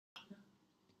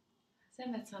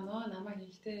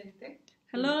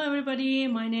Hello everybody,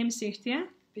 my name is Sirtia.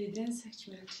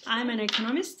 I'm an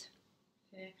economist.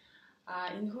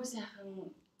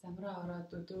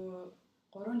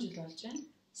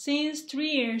 Since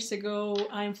 3 years ago,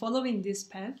 I'm following this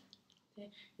path.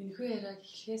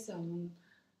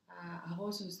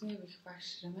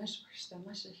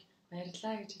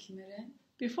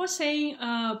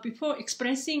 Before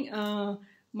expressing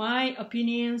my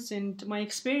opinions and my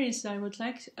experience, I would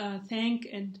like to thank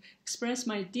and express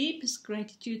my deepest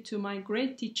gratitude to my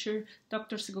great teacher,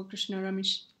 Dr. Krishna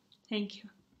Ramesh. Thank you.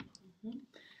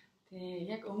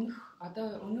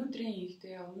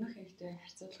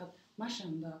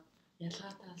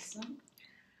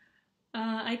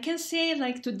 I can say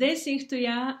like today's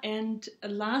Inktuya and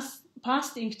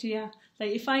past Inktuya,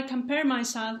 like if I compare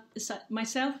myself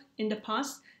in the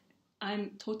past,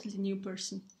 I'm totally new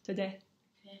person today.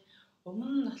 I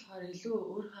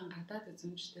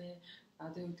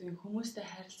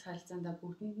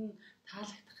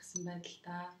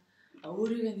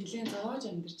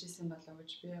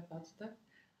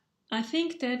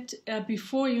think that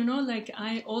before, like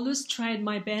I always tried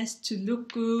my best to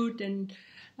look good and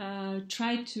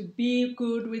try to be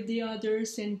good with the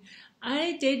others, and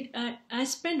I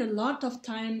spent a lot of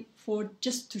time for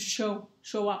just to show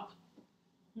up.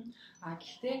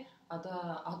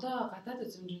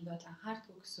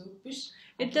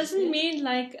 It doesn't mean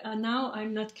like now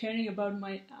I'm not caring about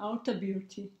my outer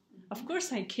beauty. Of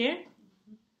course I care.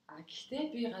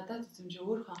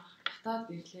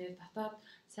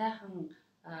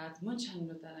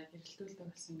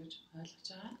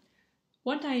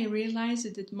 What I realized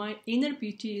is that my inner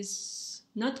beauty is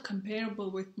not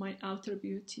comparable with my outer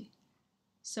beauty.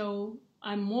 So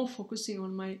I'm more focusing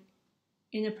on my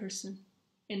inner person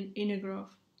and inner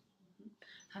growth.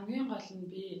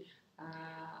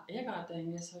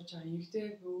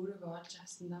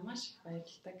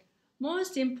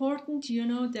 Most important,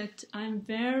 that I'm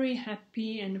very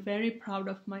happy and very proud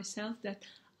of myself that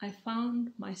I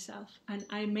found myself and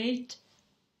I made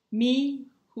me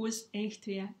who is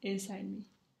Inktuya inside me.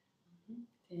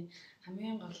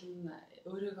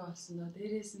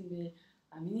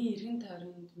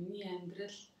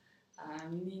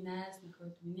 Миний найз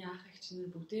нөхөд, миний ах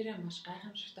эгчнэр бүгдээрээ маш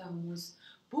гайхамшигтай хүмүүс,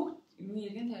 бүгд миний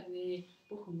эргэн тойрны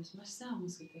бүх хүмүүс маш сайн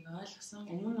хүмүүс гэдгийг ойлгосон.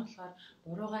 Өмнө нь болохоор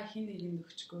буруугаа хин нэгэнд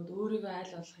өгчгөөд өөрийгөө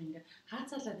айл болох ингээд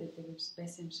хаацаалаад байдаг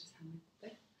байсан юм шиг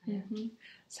санагддаг.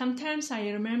 Sometimes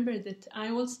I remember that I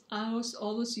was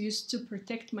always used to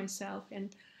protect myself,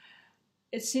 and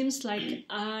it seems like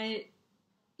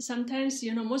sometimes,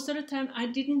 most of the time, I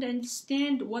didn't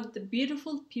understand what the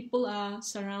beautiful people are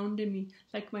surrounding me,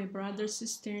 like my brothers,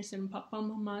 sisters, and papa,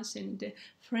 mamas, and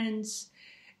friends.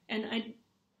 And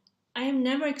I have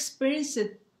never experienced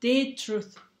their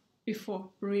truth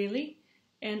before, really.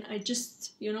 And I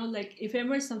just, like if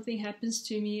ever something happens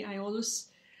to me, I always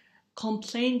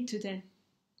complain to them.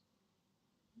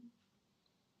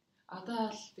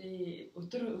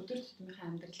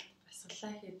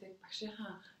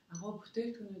 Агуу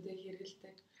бүтээгдэхүүнүүдийг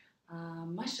хэрэглэдэг,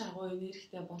 маш агуу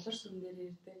энергитэй болор сүмээр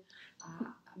ирдэг,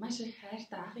 маш их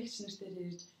хайртай ах эгч нартай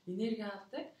ирж энерги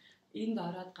авдаг. Энд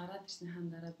ороод гараад ирснийхэн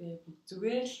дараа би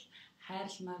зүгээр л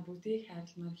хайрламаар, бүгдийг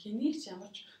хайрламаар, хэнийг ч ямар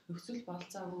ч нөхцөл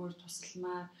болцоогүйгээр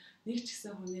тусалмаар, нэг ч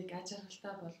гэсэн хүнийг аж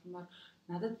аргалтай болгомоор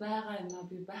надад байгаа юмаа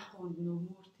би байхгүй хүнд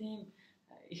нөмөр тийм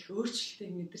их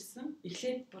өөрчлөлтийг мэдэрсэн.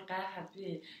 Эхлээд бүр гайхаад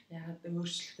би яагаад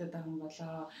өөрчлөлттэй байгаа юм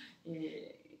болоо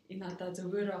энэ одоо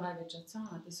зүгээр байгаа гэж бодсон.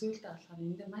 Одоо сүүлдээ болохоор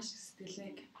энд маш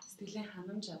сэтгэлийн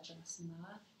ханамж авч байсан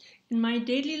байгаа. In my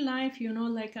daily life,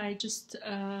 like I just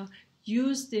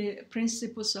use the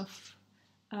principles of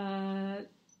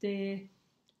the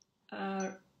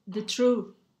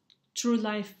true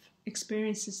life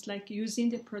experiences, like using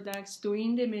the products,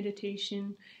 doing the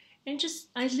meditation, and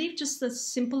I live just a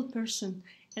simple person.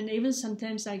 And even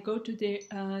sometimes I go to the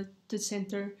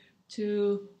center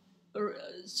to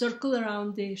circle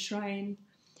around the shrine,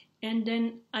 and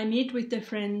then I meet with the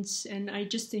friends and I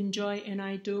just enjoy and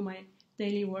I do my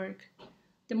daily work.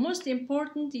 The most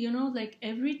important, like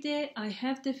every day I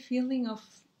have the feeling of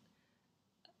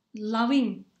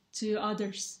loving to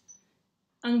others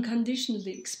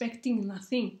unconditionally, expecting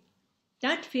nothing.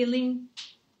 That feeling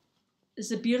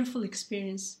is a beautiful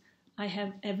experience I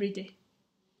have every day.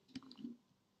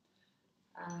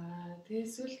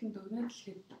 Тэгээд сүүлд нь дүгнэлт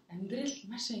гэхэд амьдрал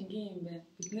маш энгийн юм байна.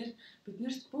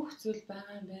 Биднэрт бүх зүйл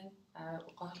байгаа юм байна.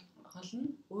 Гол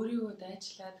нь өөрийгөө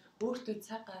дайчлаад, өөртөө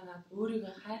цаг гаргаад,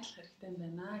 өөрийгөө хайрлах хэрэгтэй юм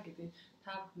байна гэдэг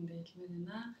та бүхэндээ хэлмээр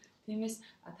байна. Тиймээс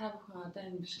та бүхэн одоо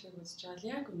энэ бичлэгийг үзэж байгаа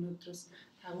яг өнөөдрөөс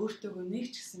та өөртөөгөө нэг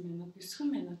ч гэсэн минут, 9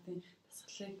 минутын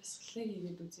бясалгалыг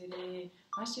хийгээд үзээрэй.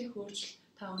 Маш их өөрчлөлт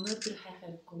та өнөөдөр хайх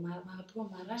хэрэггүй. Магадгүй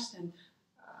маргааш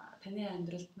таны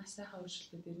амьдралд маш сайхан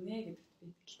өөрчлөлтүүд ирнэ гэдэгт би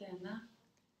итгэлтэй байна.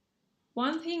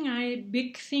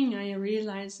 Big thing I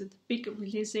realized, that big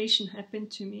realization happened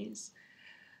to me is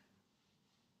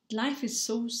life is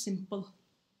so simple,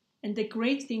 and the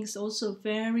great thing is also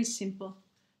very simple.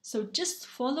 So just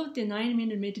follow the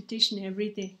 9-minute meditation every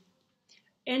day.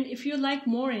 And if you like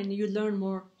more and you learn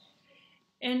more,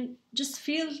 and just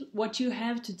feel what you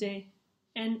have today,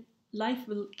 and life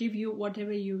will give you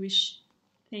whatever you wish.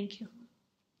 Thank you.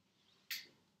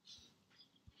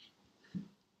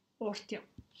 Ortio.